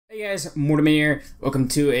Hey guys, Mortalmen here. Welcome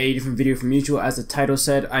to a different video from usual. As the title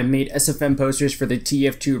said, I made SFM posters for the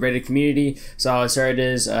TF2 Reddit community. So how I started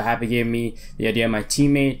is Happy gave me the idea, my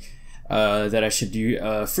teammate, that I should do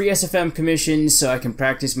free SFM commissions so I can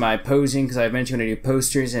practice my posing, because I eventually want to do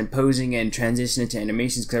posters and posing and transition into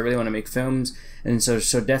animations because I really want to make films. And so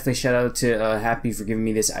definitely shout out to Happy for giving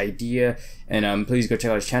me this idea, and please go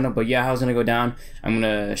check out his channel. But yeah, how it's gonna go down, I'm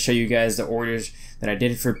gonna show you guys the orders that I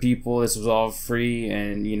did for people. This was all free,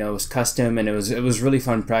 and you know, it was custom, and it was really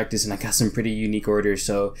fun practice, and I got some pretty unique orders.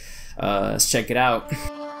 So let's check it out.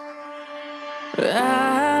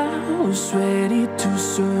 I was ready to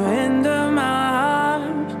surrender my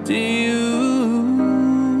heart to you,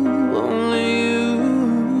 only you.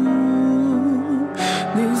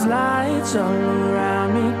 These lights all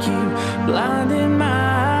around me keep blinding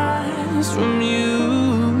my eyes from you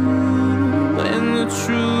and the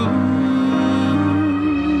truth.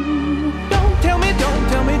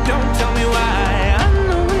 Don't tell me why. I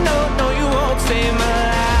know, you won't save my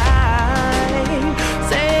life.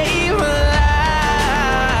 Save my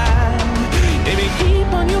life. Baby, keep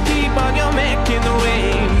on, you're making the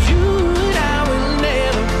waves. You and I will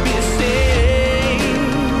never be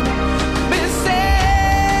saved. Be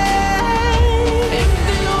saved. If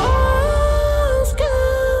the walls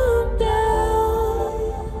come down,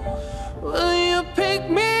 will you pick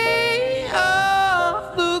me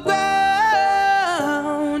off the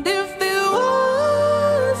ground? If the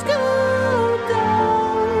walls come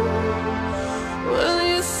down, will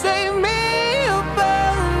you save me or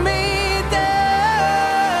burn me down?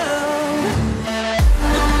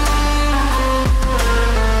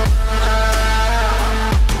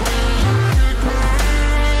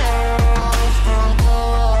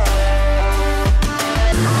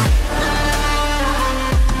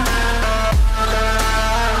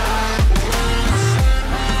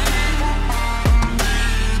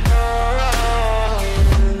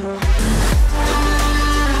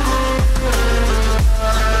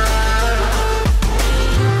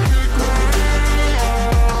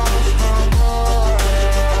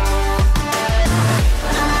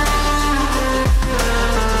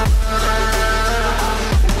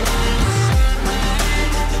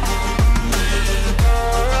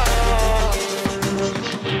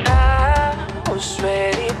 I was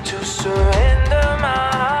ready to surrender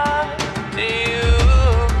my heart to you,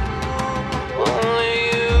 only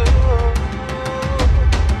you.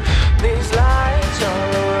 These lights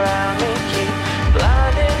all around me keep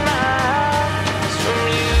blinding my eyes from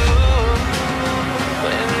you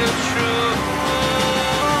and the truth.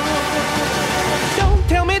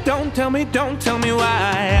 Don't tell me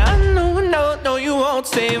why. I know, you won't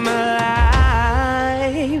save my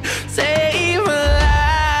life. Save my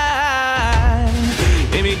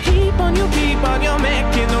life. Baby, keep on, you're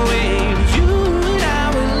making the waves. You and I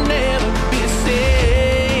will never be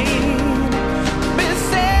saved. Be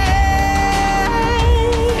saved.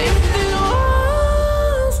 If the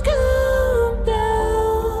walls come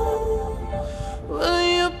down, will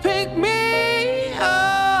you pick me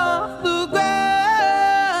off the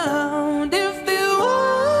ground? If the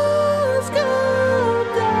walls come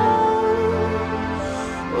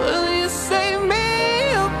down, will you save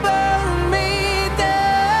me or burn me down?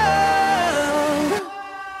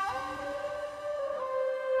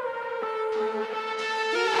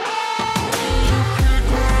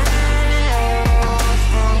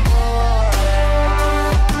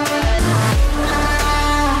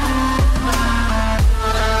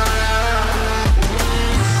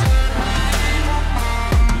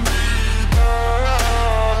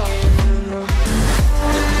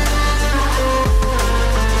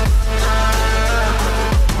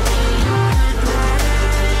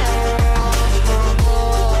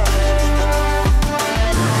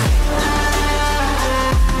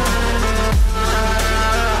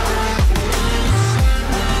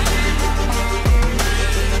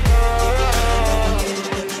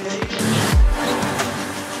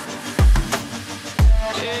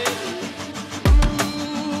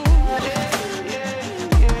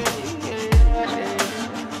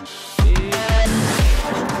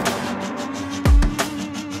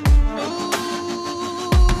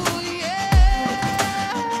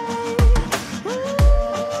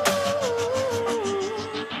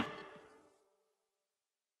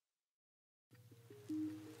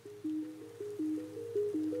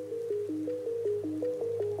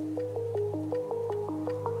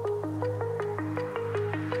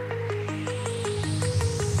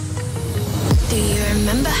 Do you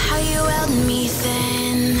remember how you held me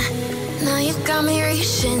then? Now you got me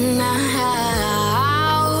reaching out.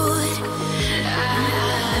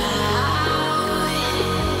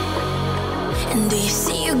 And do you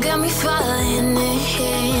see you got me falling in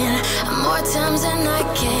more times than I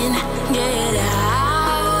can get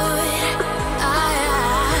out.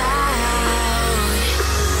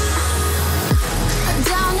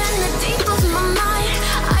 Down in the deep of my mind,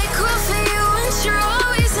 I crawl for you and you're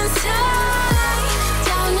always inside.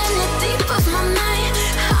 Down in the deep of my mind,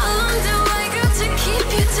 how long do I got to keep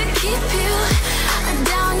you, to keep you?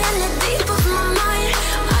 Down in the deep of my mind,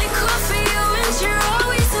 I crawl for you and you're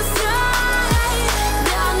always inside.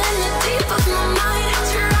 Down in the deep of my mind,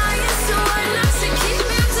 trying so hard not to keep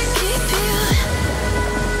you, to keep you.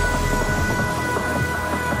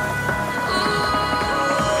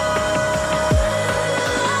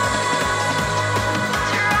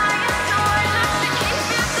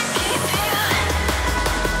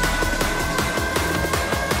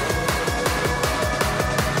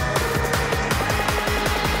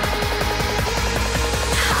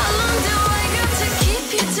 How long do I got to keep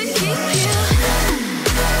you, to keep you?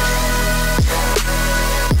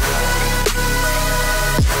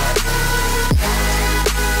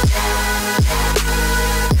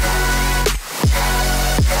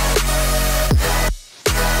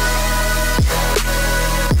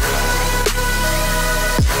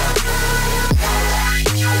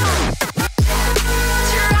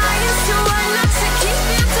 Trying so hard not to keep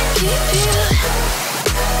you, to keep you.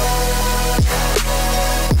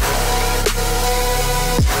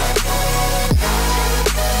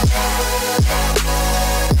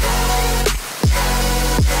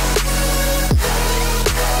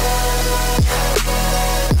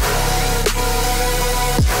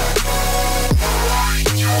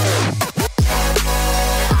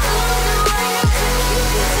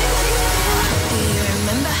 Do you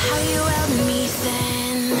remember how you held me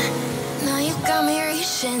then? Now you got me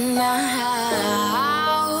reaching out,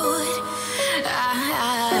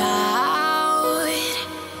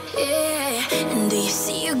 yeah. And do you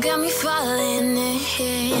see you got me falling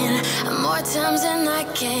in more times than I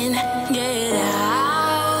can get out?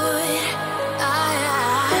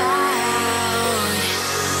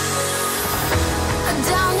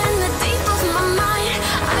 Down in the deep of my mind,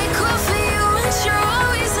 I crawl for you and you're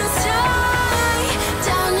always inside.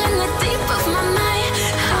 Down in the deep of my mind,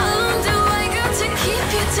 how long do I got to keep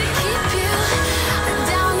you, to keep you?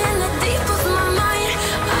 Down in the deep of my mind,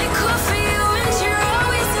 I crawl for you and you're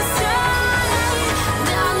always inside.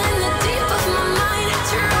 Down in the deep of my mind,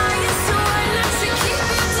 trying so hard not to keep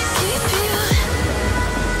you, to keep you.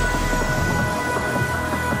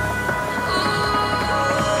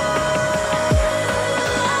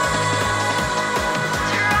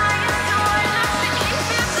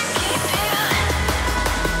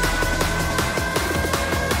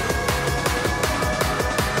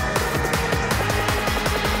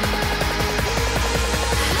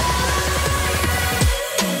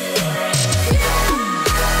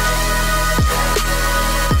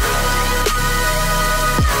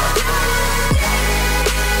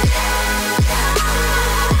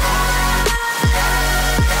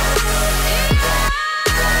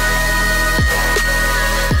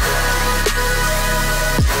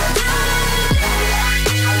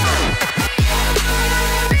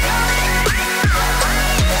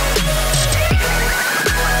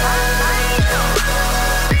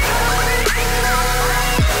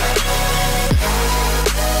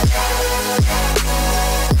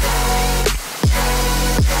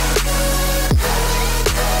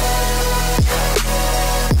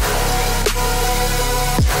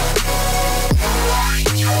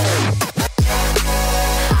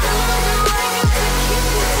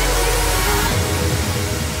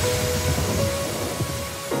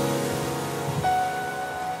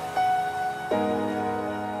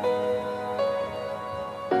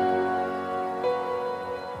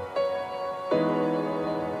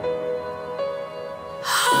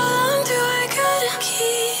 How long do I gotta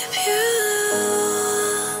keep you?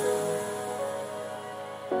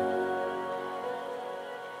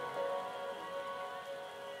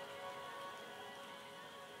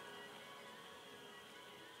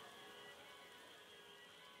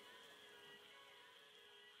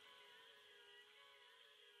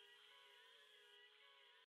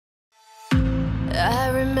 I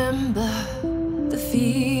remember the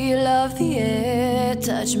feel of the air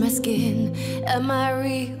touch my skin. Am I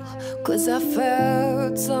real? 'Cause I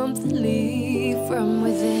felt something leave from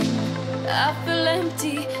within. I feel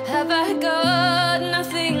empty. Have I got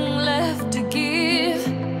nothing left to give?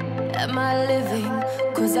 Am I living?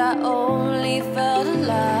 'Cause I only felt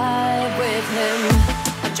alive with him.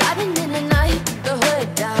 I'm driving in the night, the hood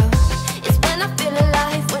down. It's when I feel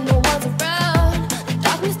alive, when no one's around. The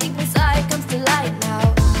darkness deep inside comes to light now.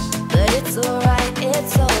 But it's alright,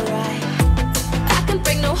 it's alright. I can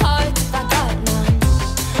break no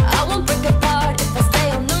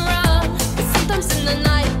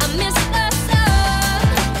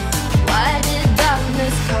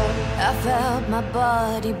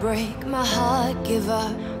body break, my heart give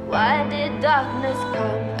up. Why did darkness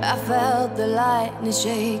come? I felt the lightness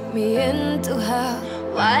shake me into hell.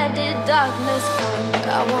 Why did darkness come?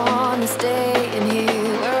 I wanna stay in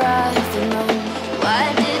here where I belong. Why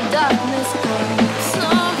did darkness come?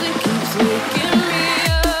 Something keeps waking me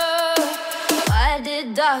up. Why did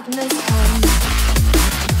darkness come?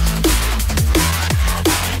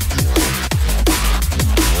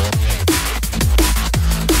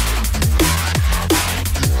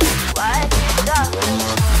 Why did darkness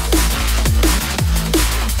come?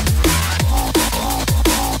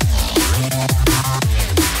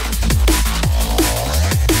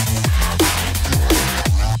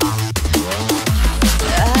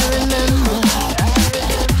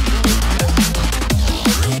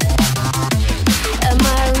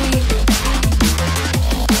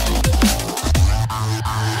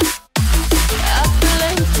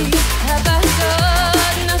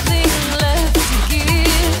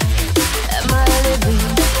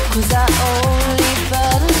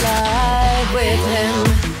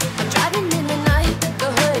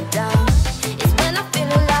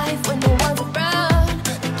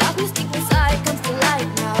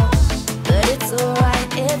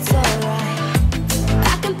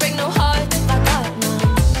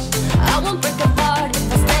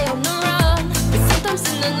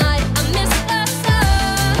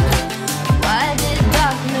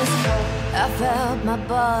 My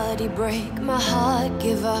body break, my heart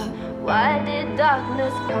give up. Why did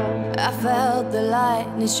darkness come? I felt the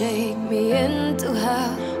lightness shake me into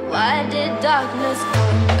hell. Why did darkness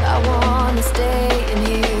come? I wanna stay in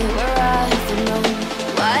here where I belong.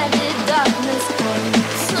 Why did darkness come?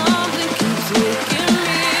 Something keeps waking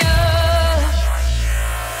me up.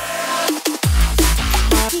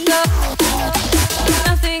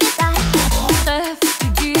 Nothing left to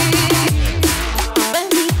give. When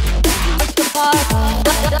we break apart,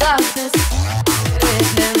 darkness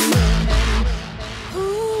with him.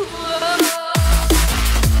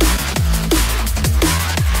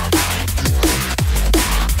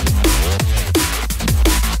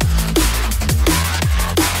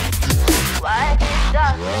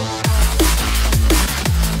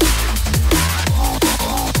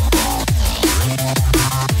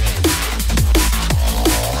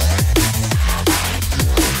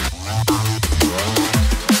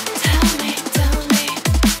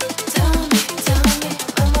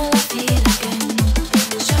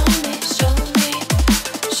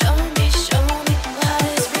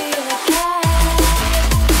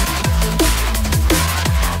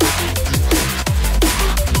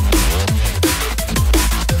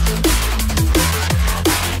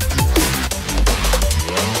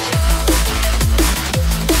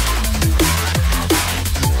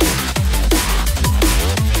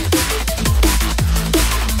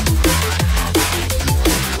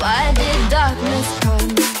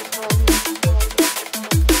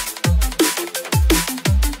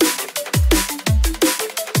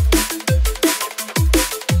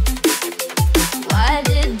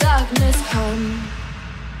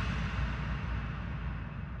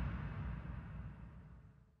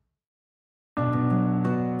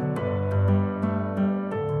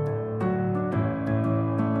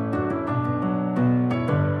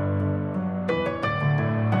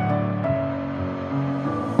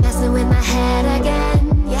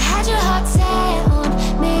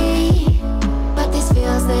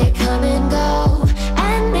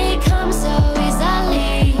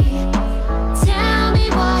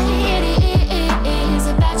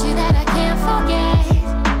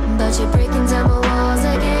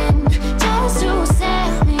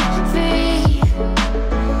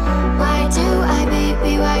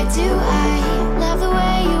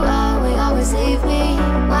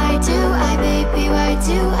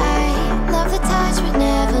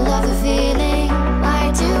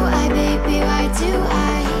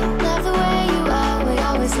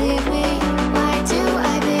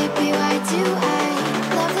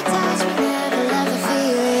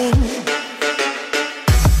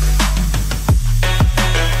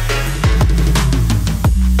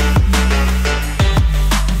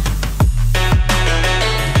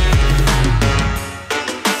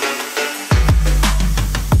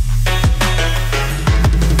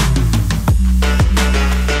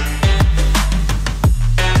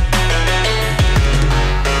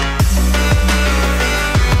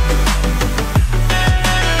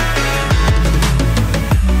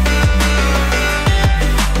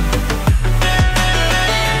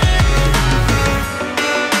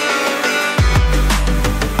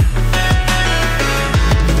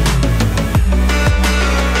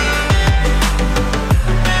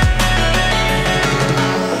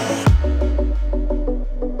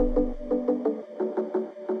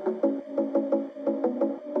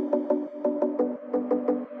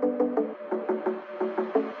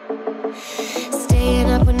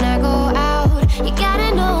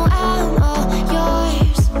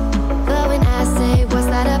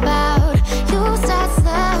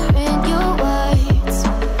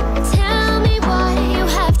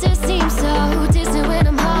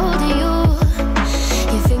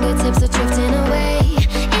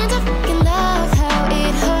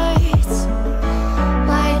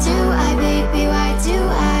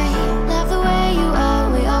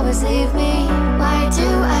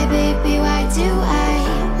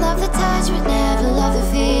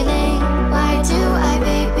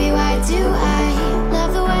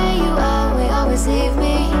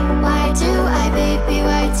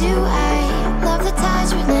 do I love the touch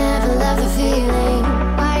but never love the feeling?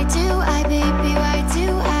 Why do I, baby, why do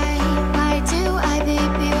I? Why do I,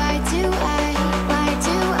 baby, why do I? Why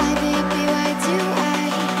do I, baby, why do I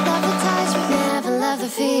love the touch but never love the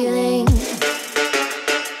feeling?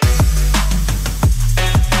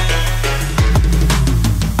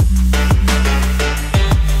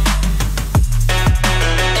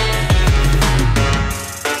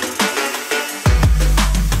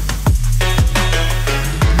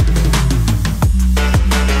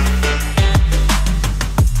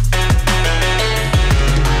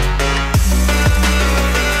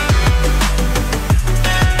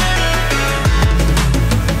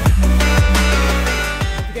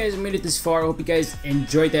 This far. I hope you guys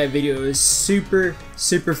enjoyed that video. It was super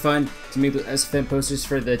fun to make those SFM posters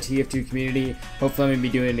for the TF2 community. Hopefully I'm gonna be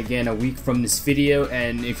doing it again a week from this video,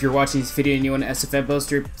 and if you're watching this video and you want an SFM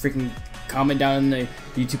poster, freaking comment down in the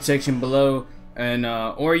YouTube section below, and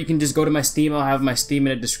or you can just go to my Steam. I'll have my Steam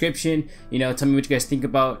in the description. You know, tell me what you guys think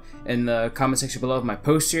about in the comment section below of my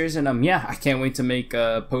posters, and yeah, I can't wait to make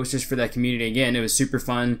posters for that community again. It was super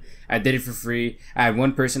fun. I did it for free. I had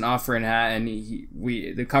one person offer a hat, and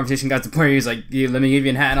the conversation got to the point where he was like, yeah, let me give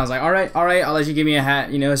you a hat, and I was like, all right, I'll let you give me a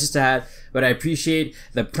hat. You know, it's just a hat, but I appreciate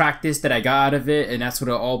the practice that I got out of it, and that's what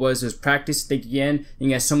it all was practice. Thank you again. Thank you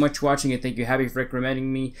guys so much for watching, and thank you, Happy, for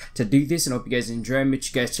recommending me to do this, and I hope you guys enjoy. Make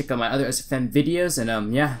sure you guys check out my other SFM videos,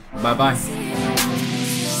 and yeah, bye bye.